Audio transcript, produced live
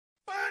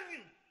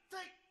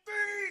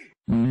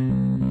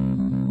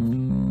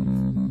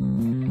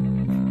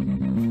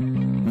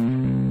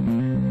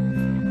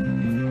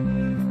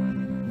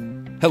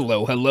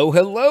Hello, hello,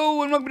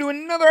 hello, and welcome to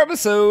another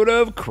episode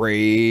of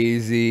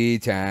Crazy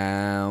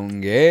Town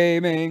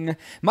Gaming.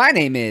 My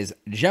name is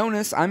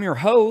Jonas. I'm your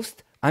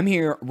host. I'm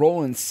here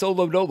rolling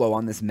solo dolo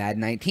on this Madden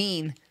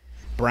 19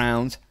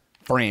 Browns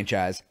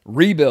franchise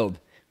rebuild.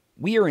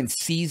 We are in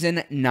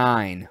Season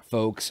 9,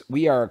 folks.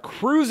 We are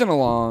cruising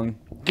along.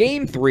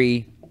 Game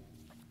 3.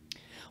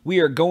 We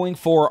are going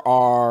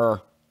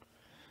for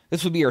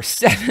this would be our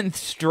 7th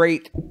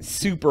straight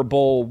Super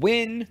Bowl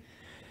win.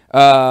 2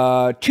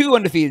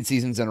 undefeated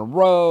seasons in a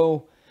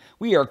row.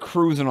 We are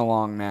cruising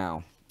along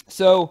now.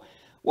 So,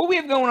 what we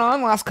have going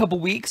on last couple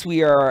weeks,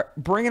 we are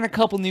bringing a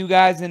couple new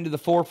guys into the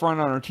forefront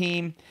on our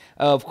team.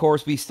 Of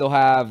course, we still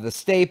have the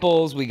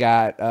staples. We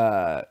got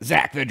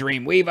Zach the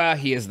Dream Weaver.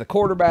 He is the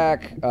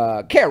quarterback.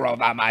 Carol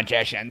the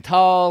Magician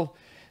Tull.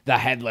 The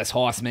Headless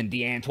Horseman,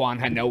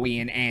 DeAntoine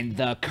Hanoian, and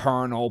the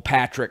Colonel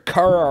Patrick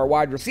Kerr, our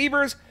wide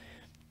receivers.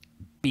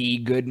 B.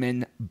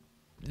 Goodman,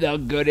 the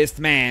goodest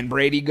man.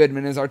 Brady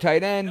Goodman is our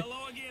tight end.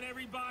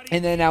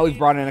 And then now we've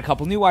brought in a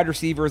couple new wide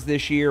receivers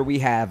this year. We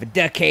have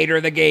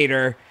Decatur the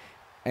Gator,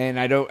 and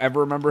I don't ever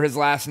remember his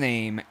last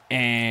name,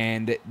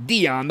 and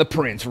Dion the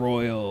Prince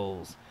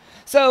Royals.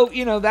 So,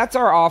 you know, that's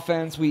our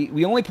offense.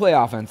 We only play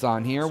offense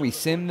on here. We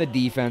sim the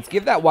defense,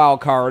 give that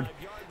wild card.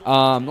 The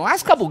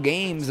last couple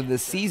games of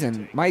this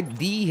season, my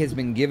D has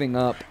been giving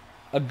up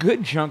a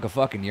good chunk of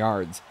fucking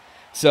yards.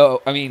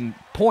 So, I mean,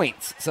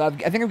 points. So, I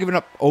think I've given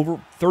up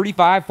over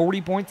 35,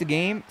 40 points a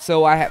game.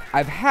 So,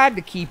 I've had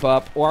to keep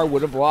up or I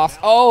would have lost.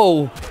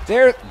 Oh,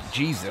 there.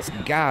 Jesus,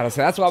 God.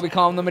 So, that's why we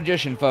call him the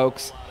Magician,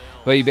 folks.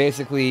 But he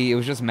basically, it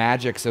was just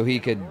magic so he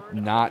could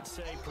not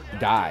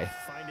die.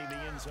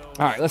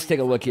 All right, let's take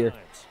a look here.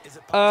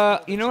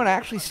 You know what? I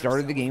actually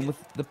started the game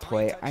with the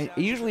play. I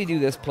usually do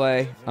this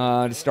play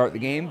to start the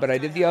game, but I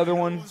did the other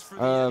one.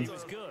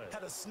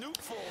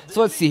 So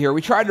let's see here.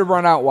 We tried to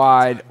run out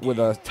wide with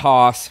a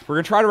toss. We're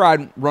going to try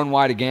to run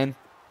wide again.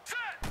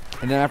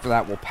 And then after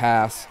that, we'll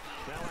pass.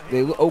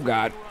 Oh,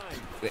 God.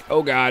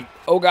 Oh, God.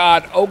 Oh,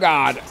 God. Oh,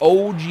 God.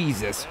 Oh,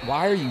 Jesus.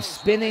 Why are you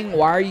spinning?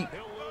 Why are you...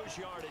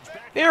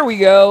 There we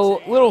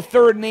go. Little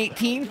 3rd and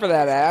 18 for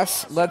that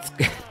ass. Let's...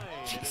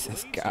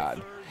 Jesus,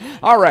 God.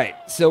 All right.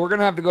 So we're going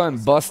to have to go ahead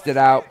and bust it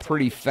out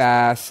pretty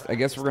fast. I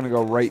guess we're going to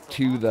go right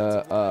to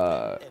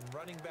the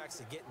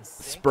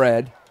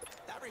spread.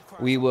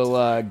 We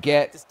will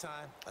get...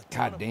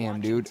 God damn,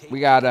 dude.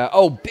 We got,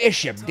 oh,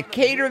 Bishop.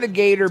 Decatur the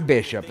Gator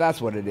Bishop.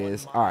 That's what it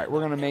is. All right,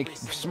 we're going to make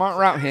smart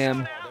route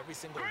him.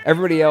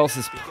 Everybody else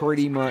is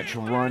pretty much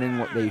running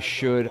what they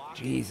should.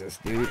 Jesus,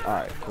 dude. All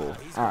right, cool.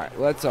 All right,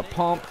 let's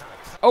pump.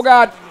 Oh,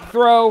 God.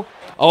 Throw.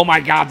 Oh,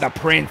 my God. The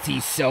Prince.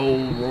 He's so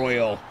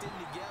royal.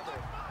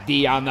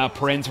 D on the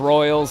Prince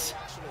Royals.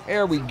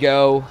 There we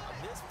go.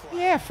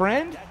 Yeah,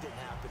 friend.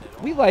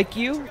 We like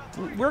you.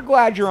 We're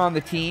glad you're on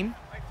the team.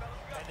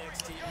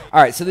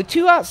 All right, so the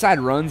 2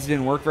 outside runs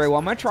didn't work very well.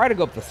 I'm gonna try to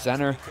go up the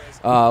center.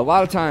 A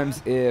lot of times,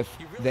 if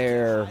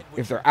their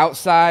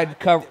outside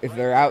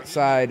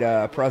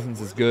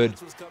presence is good,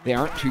 they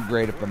aren't too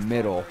great at the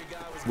middle,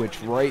 which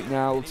right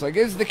now looks like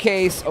is the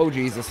case. Oh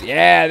Jesus,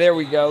 yeah, there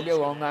we go. Get a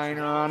little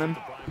niner on him.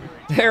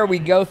 There we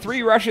go.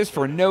 3 rushes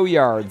for no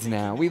yards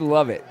now. We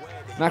love it.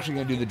 I'm actually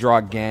gonna do the draw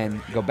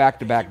again. Go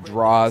back-to-back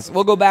draws.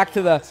 We'll go back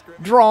to the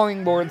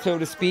drawing board, so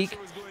to speak.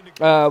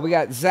 We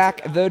got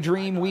Zach the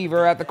Dream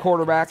Weaver at the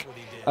quarterback.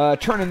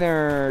 Turning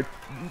their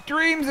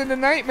dreams into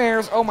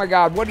nightmares. Oh, my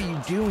God. What are you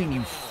doing,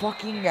 you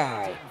fucking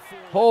guy?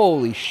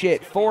 Holy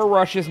shit. 4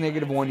 rushes,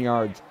 -1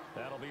 yards.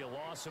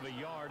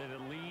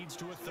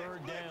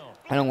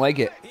 I don't like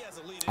it.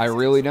 I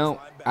really don't.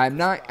 I'm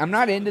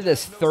not into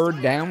this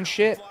 3rd down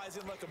shit.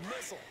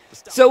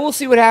 So we'll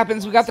see what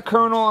happens. We got the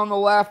Colonel on the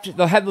left,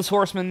 the Headless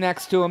Horseman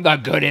next to him, the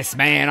goodest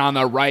man on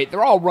the right.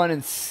 They're all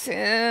running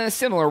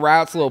similar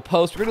routes, a little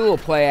post. We're going to do a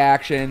little play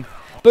action.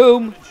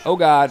 Boom. Oh,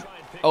 God.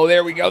 Oh,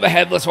 there we go, the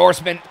Headless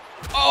Horseman.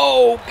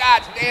 Oh,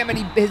 God damn it.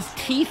 His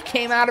teeth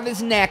came out of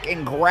his neck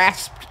and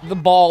grasped the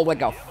ball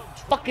like a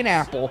fucking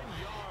apple.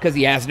 Because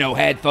he has no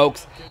head,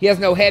 folks. He has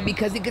no head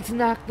because he gets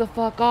knocked the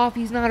fuck off.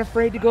 He's not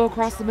afraid to go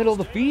across the middle of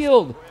the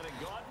field.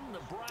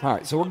 All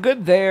right, so we're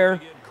good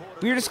there.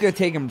 We're just going to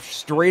take him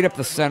straight up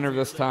the center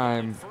this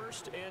time.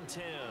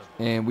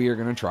 And we are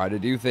going to try to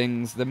do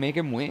things that make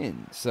him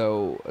win.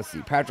 So, let's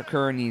see. Patrick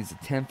Kerr needs a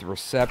 10th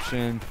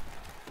reception.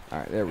 All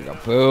right, there we go.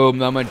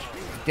 Boom.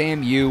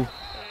 Damn you.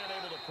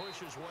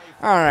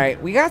 All right,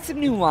 we got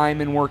some new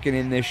linemen working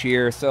in this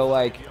year. So,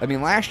 like, I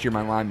mean, last year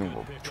my linemen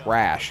were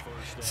trash.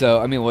 So,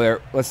 I mean, well,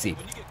 let's see.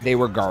 They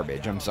were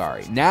garbage. I'm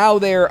sorry. Now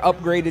they're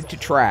upgraded to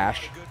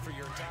trash.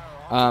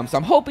 So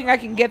I'm hoping I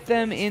can get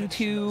them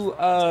into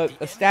a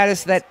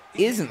status that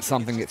isn't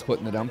something that's put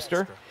in the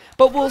dumpster.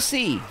 But we'll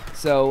see.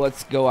 So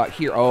let's go out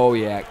here. Oh,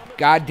 yeah.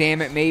 God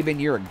damn it,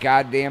 Maven. You're a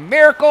goddamn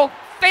miracle.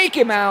 Fake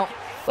him out.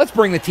 Let's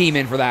bring the team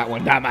in for that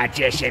one. The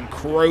Magician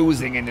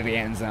cruising into the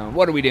end zone.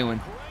 What are we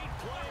doing?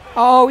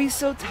 Oh, he's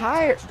so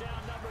tired.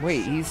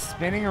 Wait, he's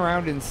spinning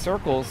around in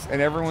circles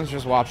and everyone's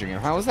just watching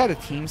him. How is that a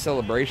team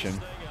celebration?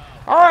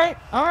 All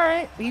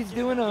right. He's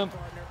doing a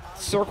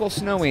circle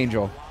snow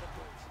angel.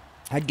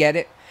 I get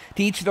it.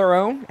 To each their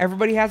own.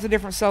 Everybody has a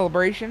different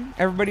celebration.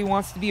 Everybody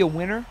wants to be a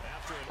winner.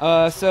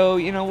 So,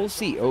 you know, we'll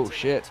see. Oh,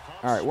 shit.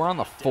 All right, we're on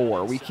the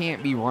 4. We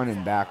can't be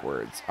running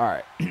backwards. All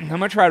right, I'm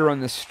going to try to run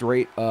this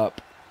straight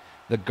up.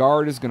 The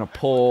guard is going to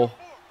pull.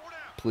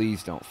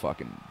 Please don't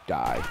fucking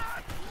die.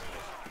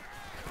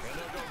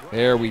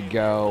 There we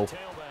go.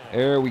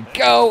 There we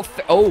go.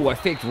 Oh, I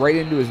faked right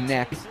into his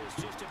neck.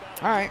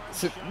 All right,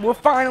 so we're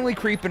finally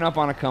creeping up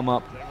on a come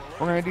up.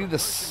 We're going to do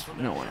this.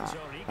 No, we're not.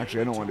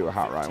 Actually, I don't want to do a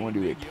hot rod. I want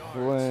to do a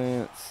play.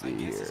 Let's see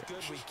here.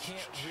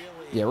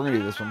 Yeah, we're going to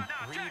do this one.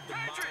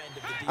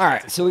 All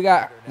right, so we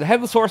got the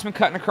Headless Horseman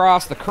cutting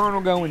across, the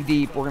Colonel going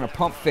deep. We're going to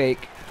pump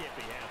fake.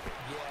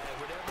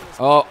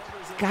 Oh,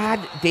 god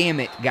damn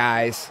it,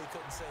 guys.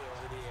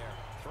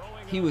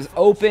 He was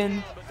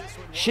open.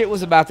 Shit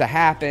was about to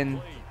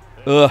happen.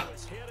 Ugh.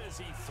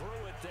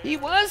 He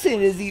was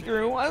hit as he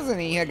threw, wasn't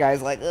he? Yeah,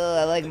 guys like, ugh,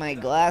 I like my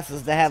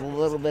glasses to have a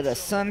little bit of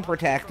sun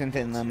protectant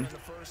in them.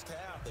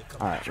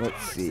 All right,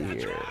 let's see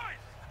here.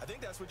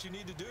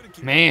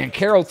 Man,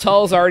 Carroll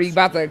Tull's already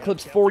about to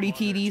eclipse 40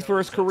 TDs for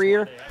his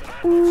career.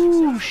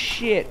 Ooh,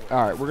 shit.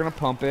 All right, we're going to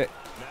pump it.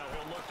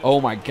 Oh,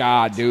 my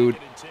God, dude.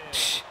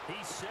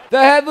 The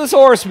Headless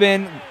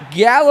Horseman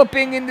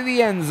galloping into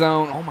the end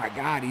zone. Oh, my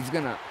God, he's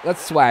going to...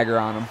 Let's swagger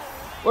on him.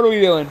 What are we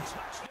doing?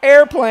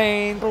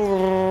 Airplane.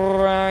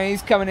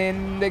 He's coming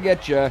in to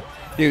get you.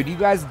 Dude, you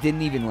guys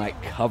didn't even,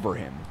 like, cover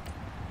him.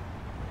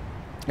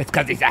 It's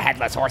because he's a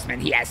Headless Horseman.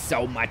 He has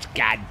so much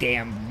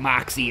goddamn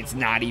moxie, it's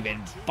not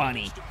even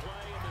funny.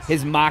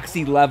 His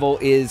moxie level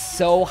is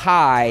so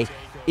high,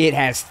 it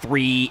has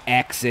 3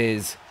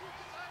 X's.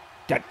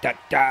 Da, da,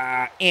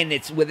 da. And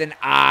it's with an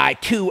I,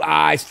 2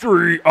 I's,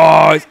 3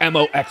 I's,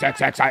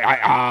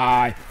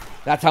 M-O-X-X-X-I-I-I.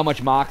 That's how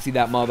much moxie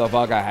that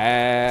motherfucker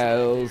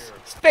has.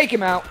 Fake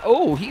him out.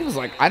 Oh, he was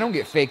like, I don't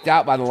get faked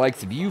out by the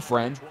likes of you,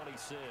 friend.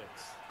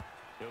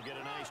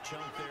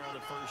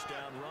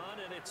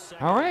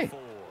 All right.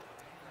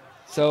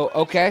 So,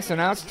 okay, so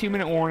now it's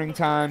 2-minute warning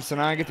time. So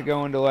now I get to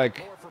go into,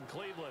 like,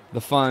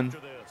 the fun.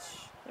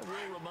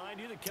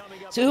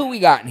 So who we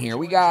got in here?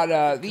 We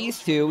got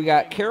these two. We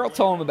got Carroll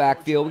Tull in the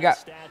backfield. We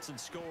got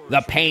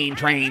the Pain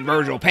Train,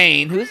 Virgil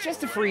Payne, who's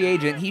just a free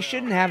agent. He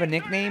shouldn't have a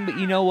nickname, but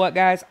you know what,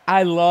 guys?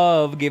 I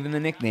love giving the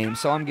nicknames,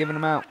 so I'm giving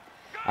them out.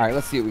 All right,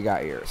 let's see what we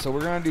got here. So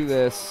we're going to do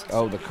this.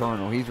 Oh, the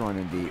Colonel. He's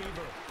running deep.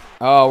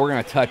 Oh, we're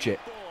going to touch it.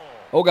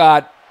 Oh,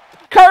 God.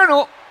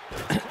 Colonel!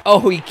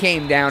 Oh, he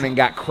came down and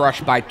got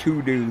crushed by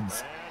 2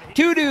 dudes.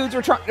 2 dudes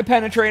were trying to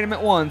penetrate him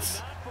at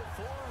once.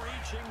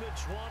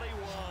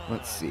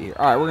 Let's see here.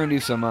 All right, we're gonna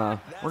do some out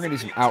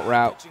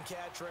route.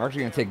 We're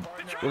actually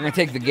gonna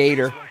take the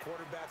Gator.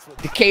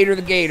 Decatur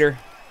the Gator.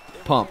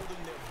 Pump.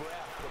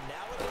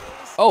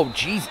 Oh,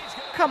 Jesus.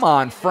 Come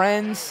on,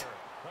 friends.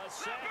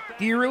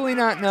 Do you really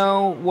not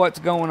know what's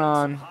going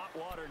on?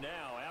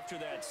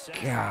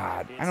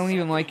 God, I don't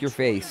even like your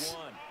face.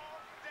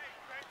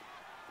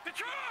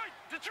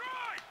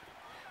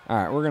 All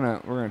right, we're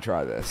gonna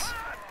try this.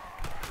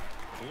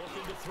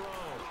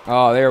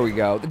 Oh, there we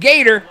go. The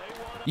Gator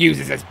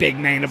uses his big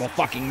mandible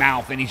fucking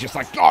mouth, and he's just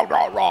like, raw,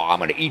 raw, raw, I'm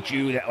gonna eat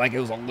you, like it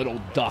was a little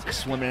duck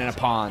swimming in a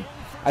pond.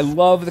 I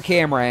love the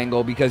camera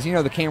angle because, you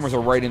know, the cameras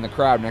are right in the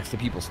crowd next to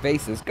people's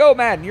faces. Go,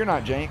 Madden, you're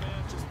not jank.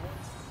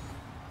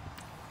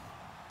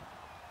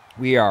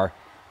 We are.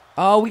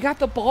 Oh, we got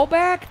the ball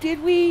back,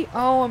 did we?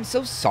 Oh, I'm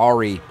so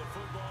sorry.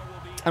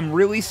 I'm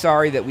really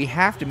sorry that we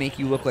have to make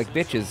you look like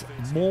bitches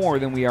more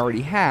than we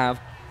already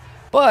have.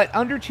 But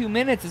under 2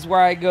 minutes is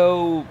where I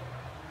go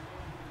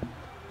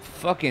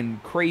fucking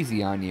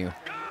crazy on you.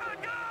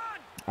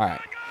 All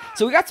right.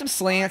 So we got some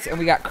slants, and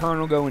we got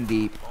Colonel going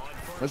deep.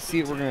 Let's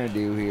see what we're going to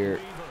do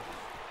here.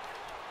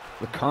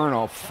 The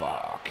Colonel,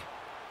 fuck.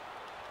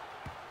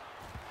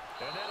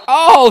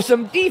 Oh,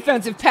 some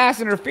defensive pass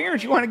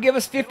interference. You want to give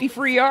us 50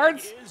 free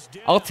yards?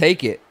 I'll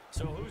take it.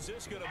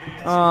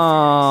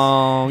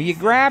 Oh, you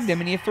grabbed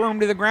him and you threw him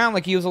to the ground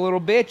like he was a little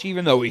bitch,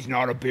 even though he's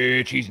not a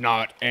bitch. He's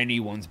not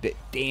anyone's bitch.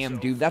 Damn,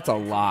 dude, that's a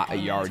lot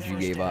of yards you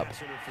gave up.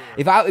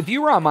 If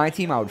you were on my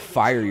team, I would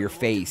fire your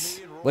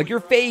face. Like, your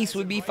face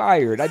would be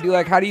fired. I'd be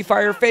like, how do you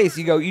fire your face?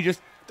 You go, you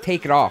just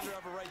take it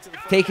off.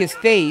 Take his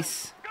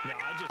face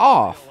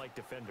off.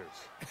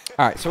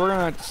 All right, so we're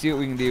going to see what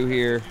we can do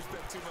here.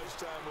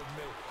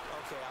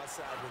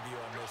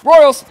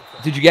 Royals!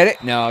 Did you get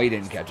it? No, he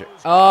didn't catch it.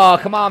 Oh,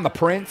 come on, the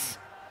Prince.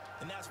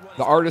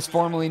 The artist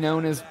formerly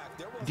known as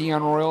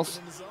Dion Royals.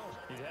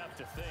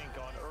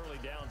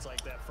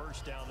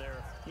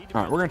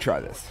 All right, we're going to try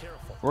this.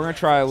 We're going to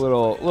try a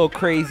little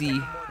crazy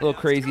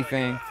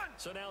thing.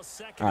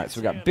 All right,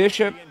 so we got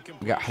Bishop.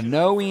 We got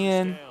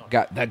Hanoian. We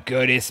got the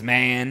goodest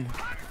man.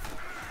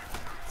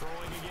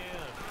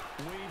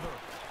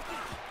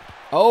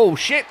 Oh,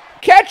 shit.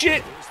 Catch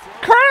it.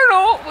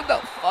 Colonel with the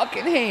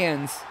fucking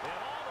hands.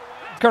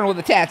 Colonel with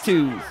the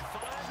tattoos.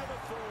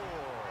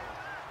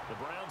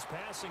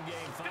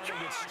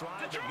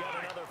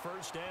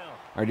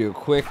 I do a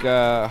quick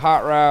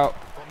hot route.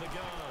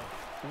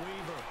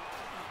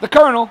 The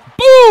Colonel.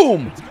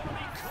 Boom!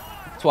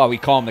 That's why we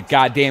call him the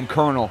goddamn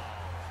Colonel.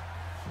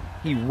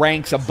 He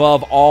ranks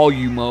above all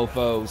you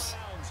mofos.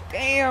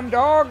 Damn,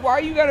 dog. Why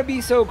you gotta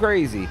be so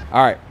crazy?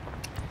 All right.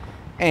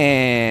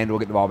 And we'll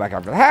get the ball back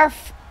after the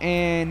half.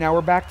 And now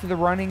we're back to the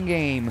running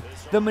game.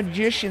 The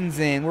magician's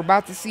in. We're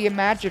about to see a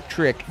magic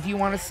trick. Do you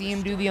want to see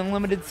him do the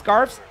unlimited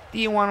scarfs? Do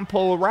you want him to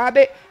pull a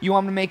rabbit? You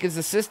want him to make his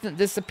assistant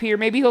disappear?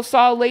 Maybe he'll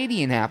saw a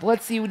lady in half.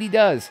 Let's see what he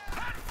does.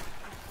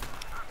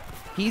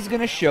 He's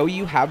going to show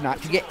you how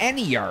not to get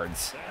any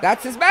yards.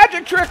 That's his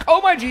magic trick.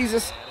 Oh, my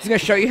Jesus. He's going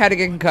to show you how to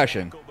get a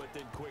concussion.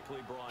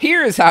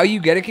 Here is how you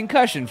get a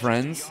concussion,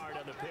 friends.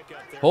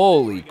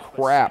 Holy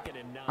crap.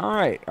 All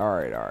right.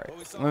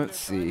 Let's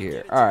see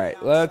here. All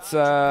right, let's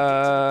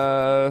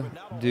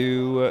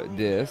do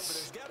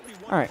this.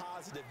 All right.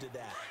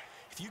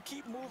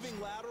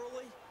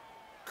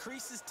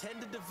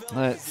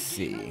 Let's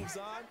see.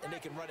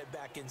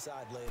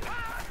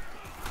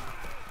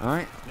 All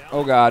right.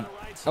 Oh, God.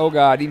 Oh,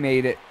 God, he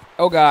made it.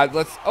 Oh, God,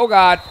 oh,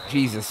 God,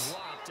 Jesus.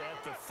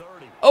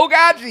 Oh,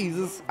 God,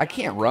 Jesus. I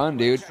can't run,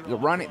 dude.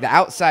 The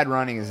outside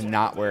running is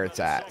not where it's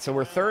at. So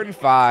we're 3rd and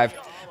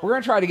 5. We're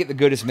going to try to get the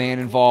goodest man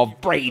involved.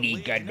 Brady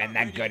Goodman,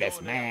 the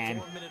goodest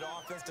man.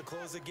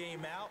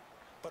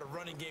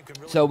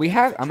 So we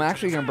have, I'm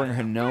actually going to bring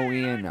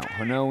Hanoian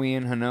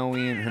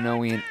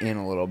in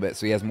a little bit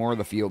so he has more of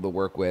the field to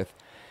work with.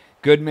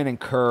 Goodman and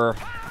Kerr.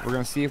 We're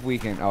going to see if we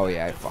can, oh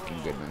yeah,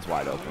 fucking Goodman's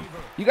wide open.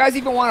 You guys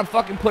even want to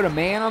fucking put a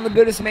man on the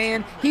goodest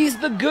man? He's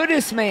the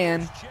goodest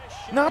man,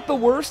 not the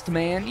worst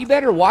man. You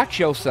better watch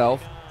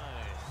yourself.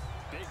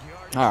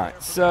 All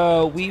right,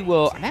 so we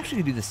will, I'm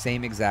actually going to do the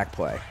same exact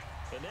play.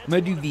 I'm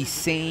going to do the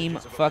same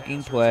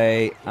fucking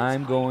play.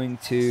 I'm going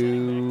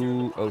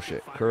to, oh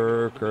shit,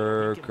 Kerr,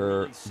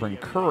 bring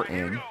Kerr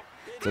in.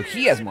 So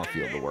he has more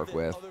field to work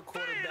with.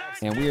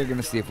 And we are going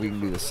to see if we can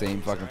do the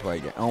same fucking play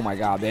again. Oh my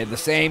God, they had the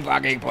same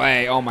fucking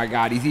play. Oh my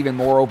God, he's even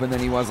more open than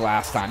he was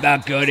last time.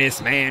 The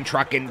goodest man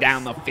trucking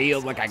down the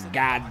field like a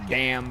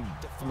goddamn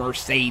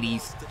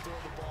Mercedes.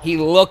 He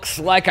looks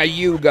like a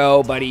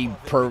Yugo, but he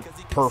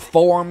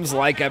performs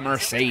like a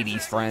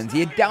Mercedes, friends.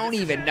 You don't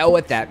even know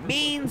what that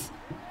means.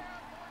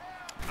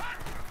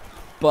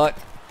 But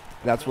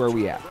that's where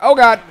we at. Oh,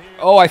 God.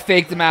 Oh, I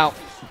faked him out.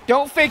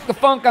 Don't fake the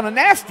funk on a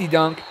nasty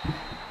dunk.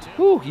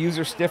 Whew,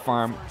 user stiff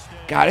arm.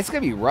 God, it's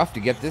going to be rough to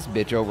get this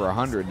bitch over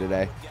 100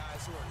 today.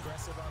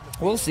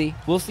 We'll see.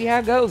 We'll see how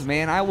it goes,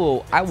 man. I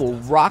will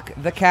rock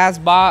the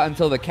Casbah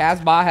until the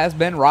Casbah has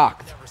been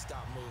rocked.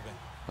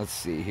 Let's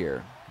see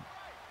here.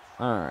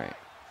 All right.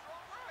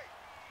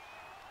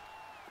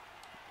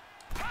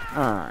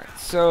 All right,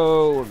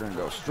 so we're going to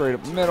go straight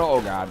up the middle. Oh,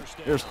 God.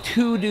 There's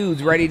 2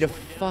 dudes ready to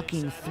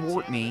fucking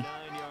thwart me.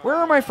 Where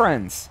are my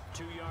friends?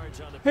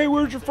 Hey,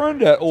 where's your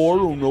friend at? Oh, I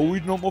don't know.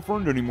 He's not my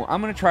friend anymore.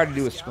 I'm going to try to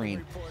do a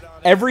screen.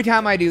 Every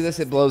time I do this,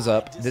 it blows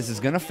up. This is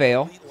going to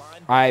fail.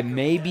 I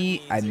may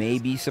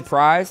be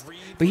surprised,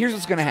 but here's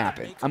what's going to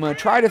happen. I'm going to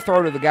try to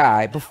throw to the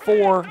guy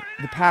before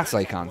the pass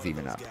icon's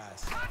even up.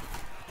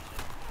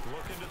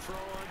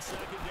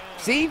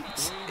 See?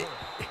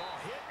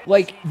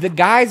 Like, the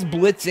guys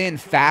blitz in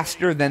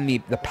faster than the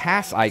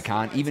pass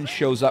icon even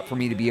shows up for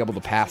me to be able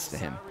to pass to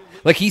him.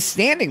 Like, he's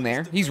standing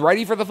there. He's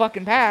ready for the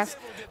fucking pass.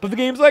 But the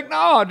game's like,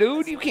 no,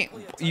 dude, you can't.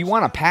 You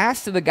want to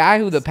pass to the guy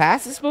who the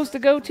pass is supposed to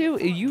go to?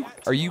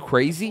 Are you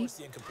crazy?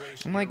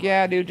 I'm like,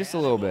 yeah, dude, just a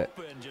little bit.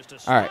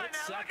 All right.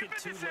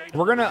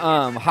 We're going to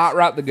hot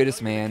route the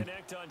goodest man.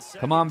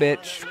 Come on,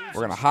 bitch.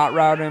 We're going to hot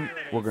route him.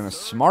 We're going to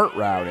smart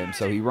route him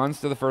so he runs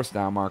to the first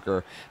down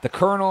marker. The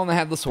Colonel and the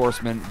Headless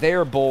Horseman, they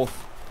are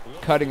both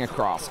cutting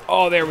across.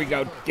 Oh, there we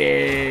go.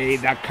 Hey,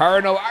 the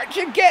Colonel. Aren't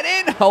you get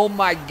in? Oh,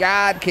 my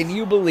God. Can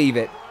you believe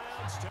it?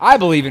 I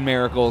believe in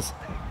miracles.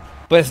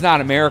 But it's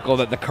not a miracle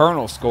that the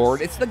Colonel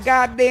scored. It's the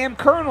goddamn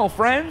Colonel,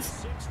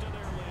 friends.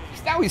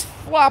 Now he's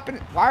flopping.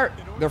 Why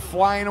they're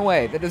flying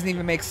away. That doesn't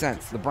even make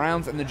sense. The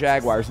Browns and the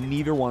Jaguars,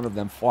 neither one of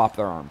them flop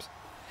their arms.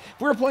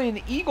 If we were playing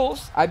the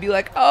Eagles, I'd be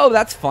like, oh,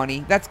 that's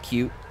funny. That's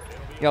cute.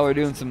 Y'all are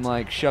doing some,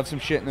 like, shove some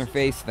shit in their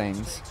face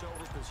things.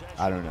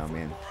 I don't know,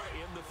 man.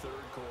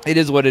 It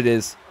is what it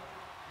is.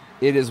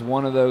 It is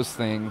one of those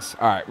things.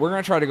 All right, we're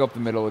going to try to go up the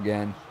middle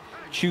again.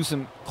 Chew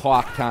some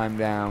clock time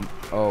down.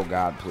 Oh,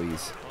 God,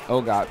 please. Oh,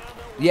 God.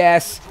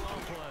 Yes.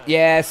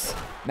 Yes.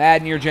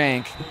 Madden, you're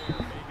jank.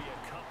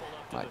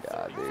 My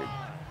God, dude.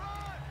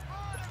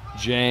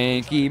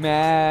 Janky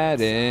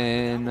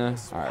Madden. All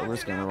right, we're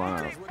just going to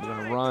run. We're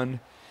going to run.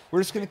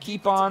 We're just going to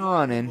keep on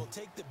running.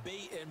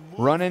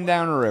 Running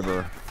down a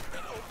river.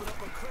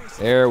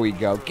 There we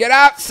go. Get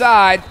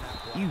outside.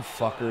 You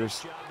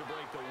fuckers.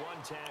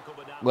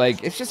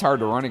 Like, it's just hard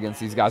to run against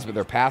these guys, but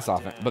their pass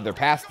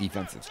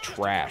defense is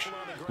trash.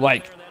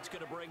 Like,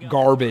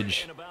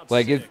 garbage.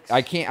 Like,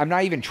 I'm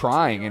not even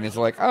trying, and it's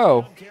like,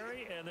 oh. All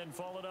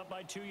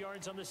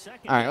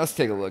right, let's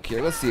take a look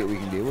here. Let's see what we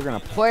can do. We're going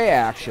to play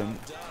action.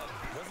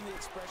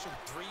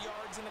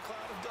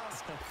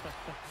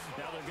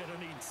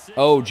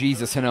 Oh,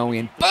 Jesus,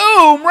 Hanoian.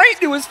 Boom! Right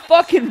into his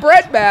fucking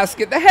bread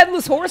basket. The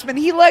Headless Horseman,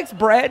 he likes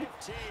bread.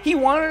 He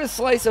wanted a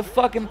slice of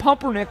fucking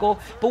pumpernickel,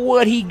 but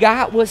what he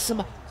got was some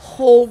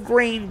whole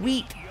grain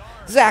wheat.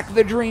 Zach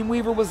the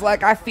Dreamweaver was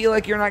like, I feel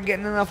like you're not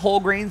getting enough whole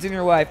grains in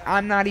your life.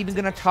 I'm not even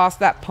going to toss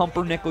that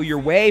pumpernickel your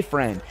way,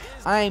 friend.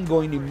 I am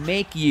going to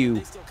make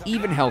you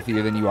even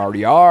healthier than you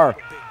already are.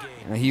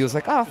 And he was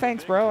like, oh,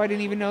 thanks, bro. I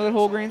didn't even know that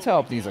whole grains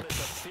helped. And he's like,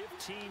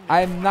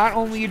 I'm not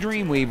only a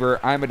Dreamweaver,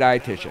 I'm a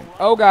dietitian.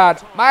 Oh,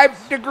 God. My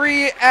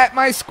degree at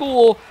my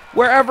school,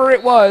 wherever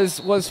it was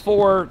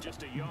for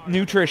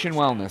nutrition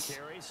wellness.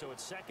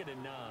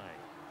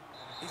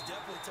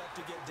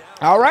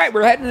 All right,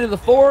 we're heading into the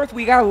fourth.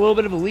 We got a little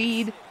bit of a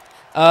lead.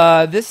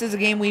 This is a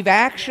game we've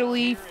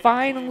actually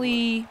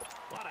finally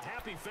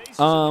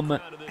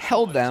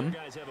held them.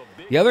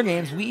 The other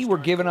games, we were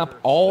giving up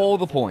all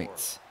the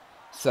points.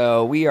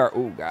 So we are,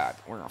 oh, God,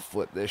 we're going to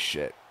flip this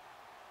shit.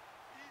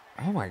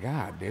 Oh, my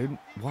God, dude.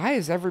 Why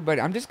is everybody,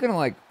 I'm just going to,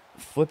 like,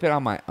 flip it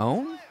on my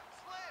own?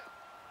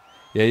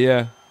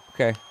 Yeah.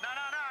 Okay.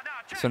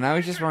 So now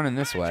he's just running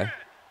this way.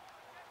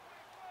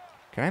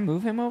 Can I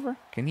move him over?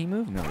 Can he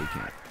move? No, he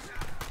can't.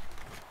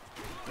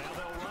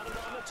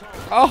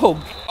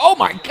 Oh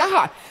my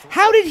God.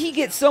 How did he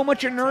get so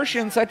much inertia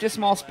in such a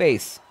small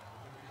space?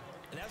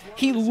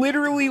 He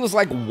literally was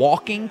like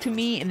walking to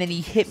me, and then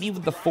he hit me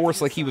with the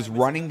force like he was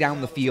running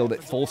down the field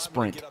at full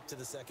sprint.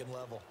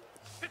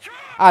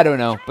 I don't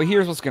know, but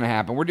here's what's going to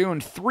happen. We're doing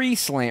 3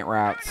 slant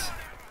routes.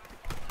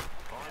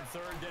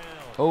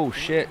 Oh,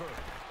 shit.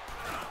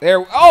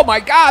 There. Oh, my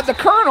God, the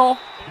Colonel.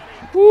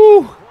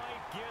 Woo.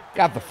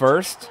 Got the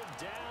first.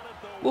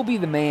 We'll be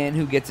the man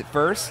who gets it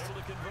first.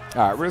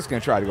 All right, we're just going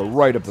to try to go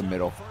right up the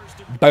middle.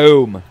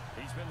 Boom.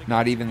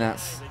 Not even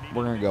that.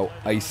 We're going to go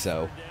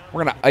ISO.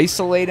 We're going to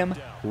isolate him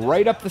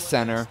right up the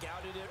center.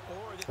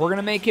 We're going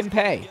to make him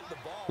pay.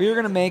 We're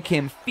going to make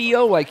him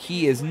feel like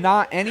he is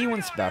not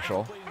anyone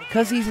special,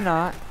 because he's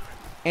not.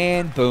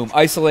 And boom,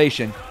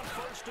 isolation.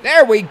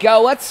 There we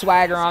go. Let's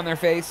swagger on their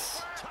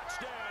face.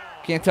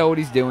 Can't tell what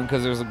he's doing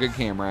because there's a good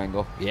camera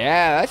angle.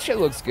 Yeah, that shit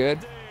looks good.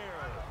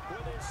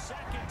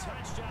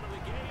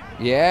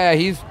 Yeah,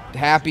 he's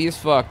happy as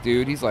fuck,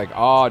 dude. He's like,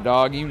 oh,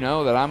 dog, you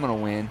know that I'm going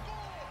to win.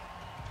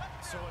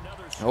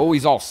 Oh,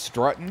 he's all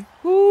strutting.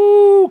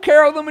 Ooh,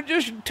 Carol the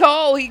Magician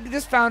Tull. He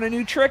just found a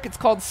new trick. It's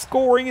called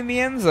scoring in the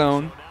end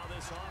zone.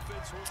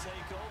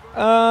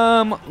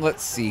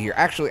 Let's see here.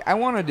 Actually, I'm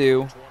going to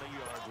do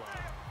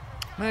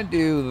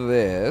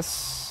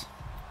this.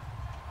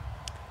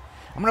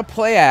 I'm going to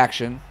play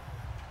action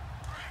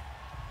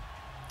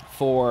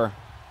for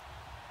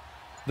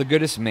the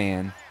goodest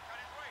man.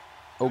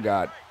 Oh,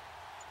 God.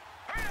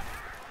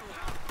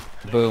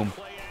 Boom.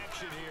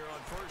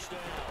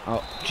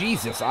 Oh,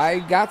 Jesus, I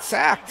got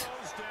sacked.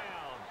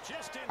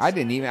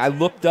 I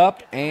looked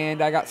up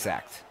and I got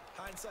sacked.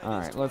 All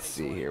right, let's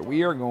see here.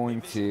 We're going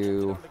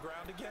to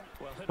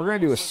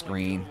do a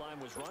screen,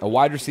 a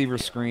wide receiver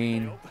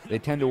screen. They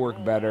tend to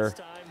work better.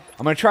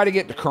 I'm going to try to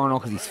get to Colonel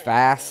because he's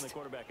fast.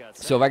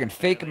 So if I can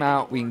fake him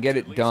out, we can get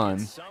it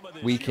done.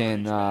 We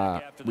can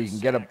probably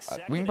get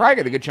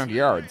a good chunk of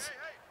yards.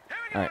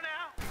 All right.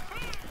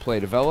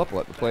 Play develop.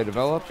 Let the play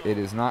develop. It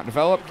is not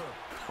developed.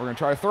 We're going to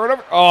try to throw it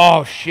over.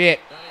 Oh, shit.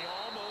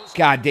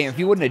 God damn. If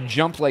he wouldn't have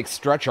jumped like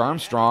Stretch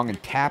Armstrong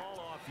and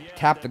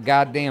tapped the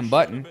goddamn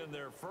button.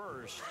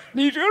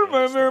 He should have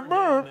been there,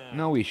 bro.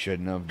 No, he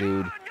shouldn't have,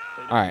 dude.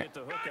 All right.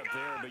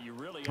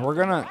 We're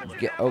going to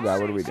get... Oh,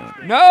 God. What are we doing?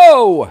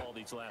 No!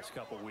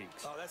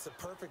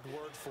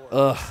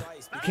 Ugh.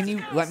 Can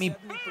you let me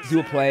do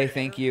a play?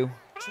 Thank you.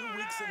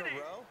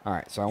 All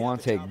right. So I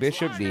want to take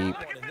Bishop deep.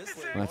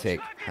 I'm going to take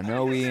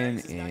Hanoian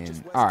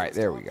in. All right.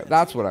 There we go.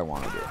 That's what I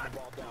want to do.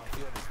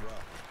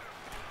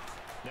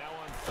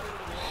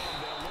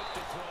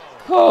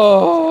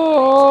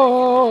 Oh,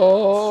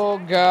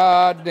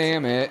 God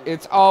damn it.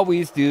 It's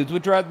always dudes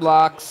with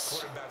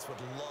dreadlocks.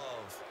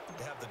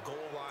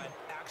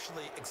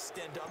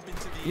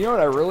 You know what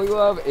I really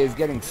love is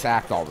getting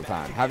sacked all the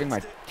time. Having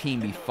my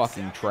team be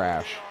fucking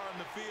trash.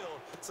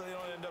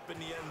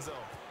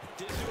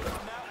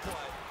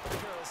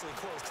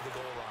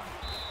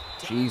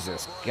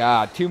 Jesus,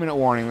 God. 2-minute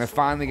warning. They're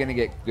finally going to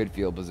get good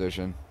field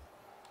position.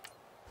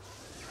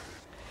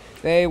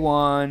 They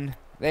won.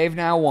 They've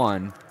now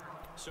won.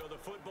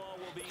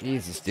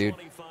 Jesus, dude.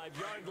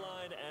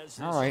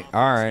 All right.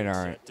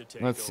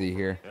 Let's see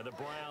here.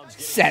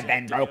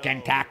 7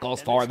 broken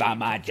tackles for the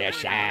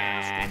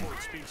Magician.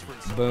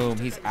 Boom,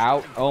 he's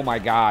out. Oh, my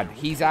God.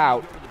 He's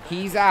out.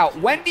 He's out.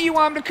 When do you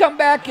want him to come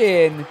back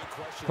in?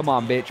 Come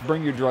on, bitch.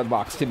 Bring your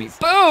dreadlocks to me.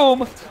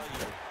 Boom!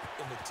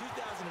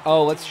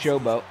 Oh, let's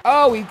showboat.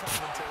 Oh, he...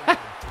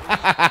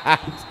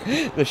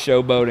 The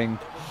showboating.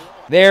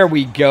 There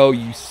we go,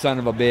 you son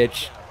of a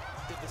bitch.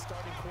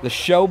 The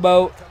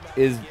showboat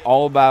is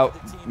all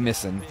about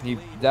missing. He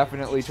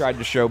definitely tried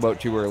to showboat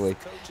too early.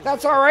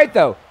 That's all right,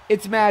 though.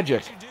 It's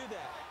magic.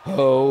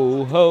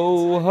 Ho,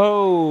 ho,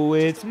 ho,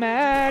 it's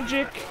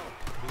magic.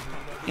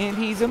 And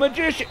he's a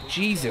magician.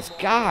 Jesus,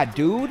 God,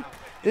 dude.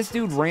 This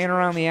dude ran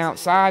around the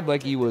outside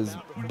like he was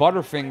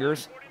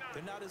Butterfingers.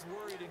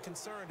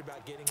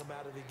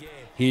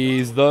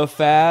 He's the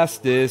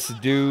fastest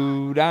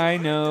dude I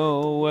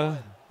know.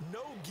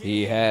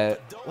 He had...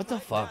 What the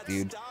fuck,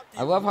 dude?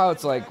 I love how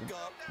it's like,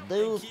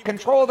 dude,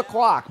 control the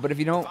clock. But if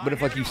you don't, but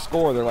if like you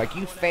score, they're like,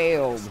 you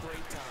failed.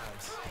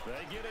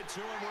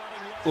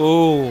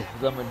 Ooh,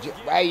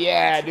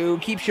 yeah,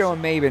 dude. Keep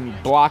showing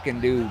Maven blocking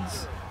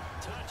dudes.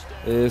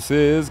 This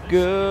is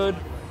good.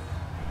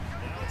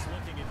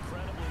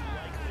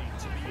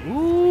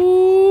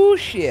 Ooh,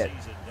 shit.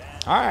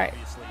 All right.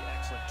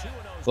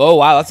 Oh,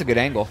 wow, that's a good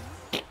angle.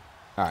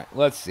 All right,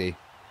 let's see.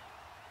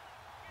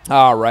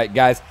 All right,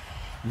 guys.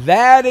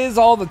 That is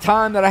all the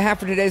time that I have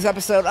for today's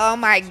episode. Oh,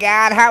 my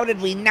God. How did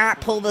we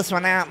not pull this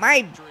one out?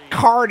 My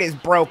card is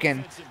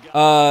broken.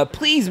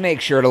 Please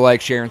make sure to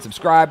like, share, and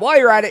subscribe. While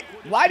you're at it,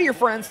 lie to your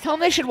friends. Tell them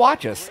they should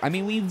watch us. I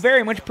mean, we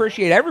very much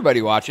appreciate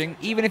everybody watching,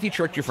 even if you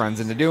tricked your friends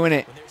into doing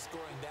it.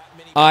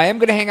 I am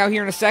going to hang out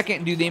here in a second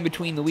and do the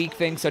in-between-the-week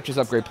things, such as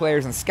upgrade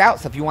players and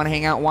scouts. If you want to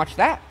hang out and watch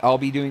that, I'll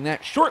be doing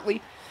that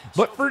shortly.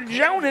 But for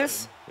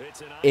Jonas,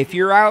 if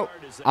you're out,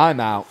 I'm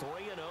out.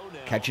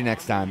 Catch you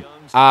next time.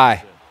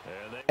 I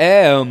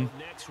am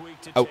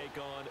out.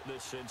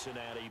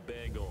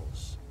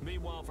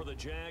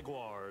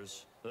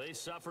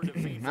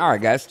 All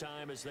right, guys.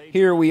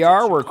 Here we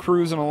are. We're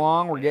cruising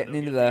along. We're getting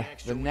into the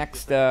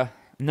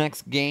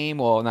next game.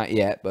 Well, not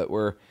yet, but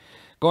we're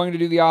going to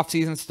do the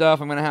off-season stuff.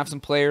 I'm going to have some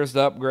players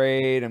to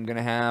upgrade. I'm going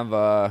to have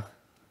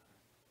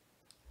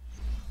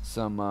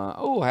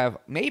have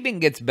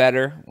Maven gets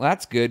better. Well,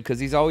 that's good because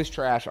he's always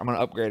trash. I'm going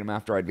to upgrade him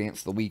after I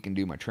advance the week and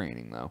do my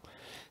training, though.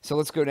 So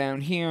let's go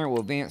down here.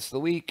 We'll advance the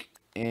week,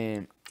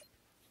 and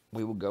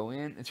we will go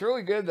in. It's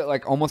really good that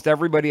like almost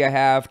everybody I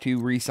have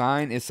to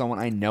re-sign is someone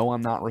I know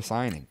I'm not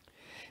re-signing.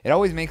 It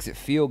always makes it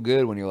feel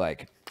good when you're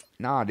like,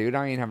 nah, dude,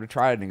 I ain't have to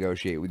try to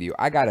negotiate with you.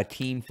 I got a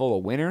team full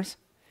of winners,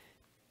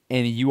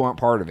 and you aren't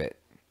part of it.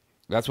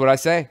 That's what I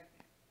say.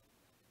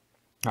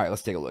 All right,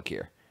 let's take a look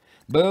here.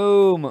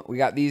 Boom. We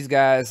got these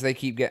guys. They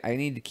keep I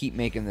need to keep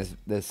making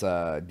this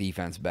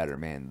defense better,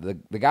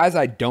 man. The guys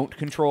I don't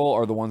control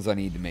are the ones I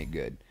need to make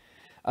good.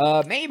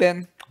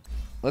 Maven,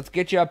 let's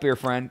get you up here,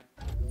 friend.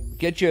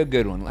 Get you a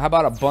good one. How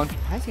about a bunch?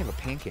 Why does he have a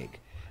pancake?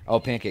 Oh,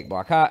 pancake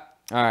block. Hot.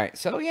 All right.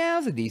 So, yeah, that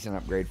was a decent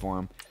upgrade for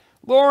him.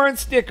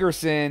 Lawrence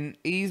Dickerson.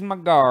 He's my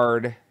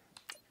guard.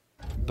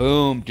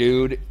 Boom,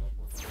 dude.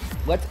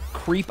 Let's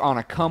creep on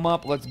a come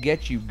up. Let's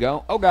get you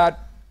going. Oh, God.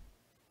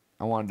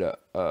 I wanted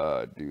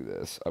to do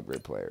this.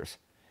 Upgrade players.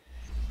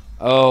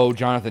 Oh,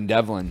 Jonathan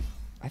Devlin.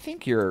 I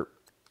think you're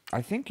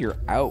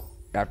out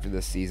after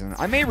this season.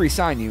 I may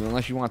re-sign you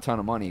unless you want a ton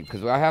of money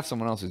because I have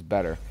someone else who's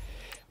better.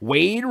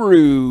 Wade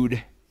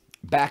Rude.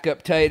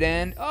 Backup tight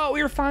end. Oh,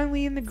 you're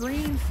finally in the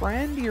green,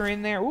 friend. You're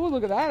in there. Ooh,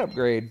 look at that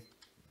upgrade.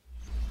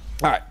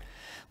 All right.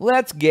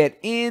 Let's get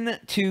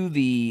into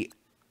the...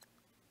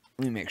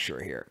 Let me make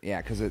sure here.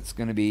 Yeah, because it's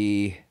going to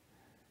be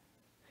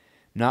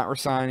not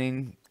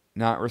resigning,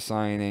 not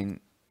resigning,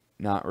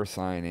 not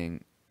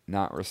resigning,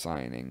 not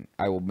resigning.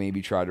 I will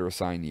maybe try to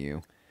resign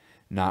you.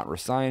 Not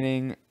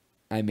resigning.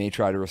 I may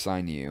try to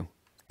resign you.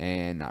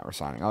 And not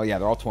resigning. Oh, yeah,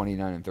 they're all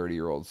 29 and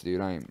 30-year-olds,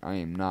 dude. I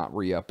am not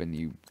re-upping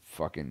you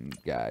fucking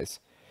guys.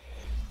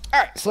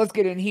 All right, so let's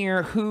get in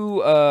here.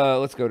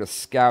 Let's go to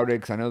scouted,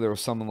 because I know there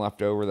was someone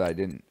left over that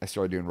I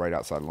started doing right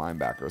outside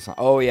linebacker or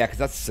something. Oh, yeah, because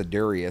that's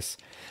Sidurius.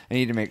 I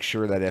need to make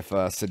sure that if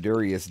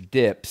Sidurius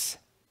dips,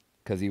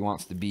 because he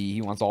wants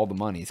all the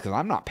monies, because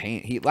I'm not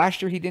paying.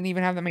 Last year, he didn't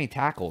even have that many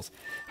tackles.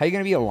 How you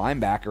going to be a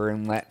linebacker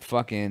and let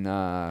fucking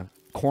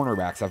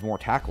cornerbacks have more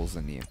tackles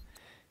than you?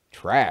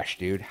 Trash,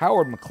 dude.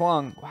 Howard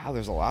McClung. Wow,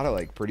 there's a lot of,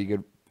 like,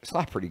 there's a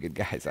lot of pretty good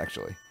guys,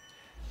 actually.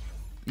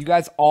 You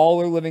guys all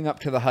are living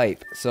up to the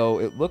hype, so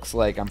it looks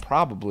like I'm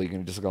probably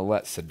just going to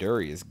let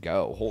Sidurius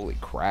go. Holy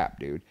crap,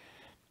 dude.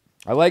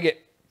 I like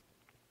it.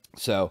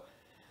 So,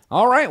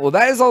 all right. Well,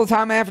 that is all the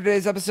time I have for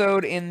today's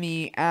episode in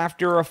the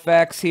After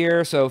Effects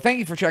here. So, thank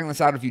you for checking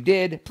this out. If you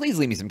did, please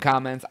leave me some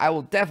comments. I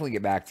will definitely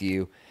get back to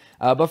you.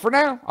 But for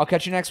now, I'll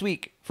catch you next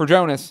week. For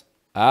Jonas,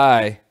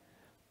 I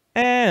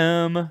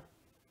am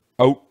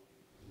out.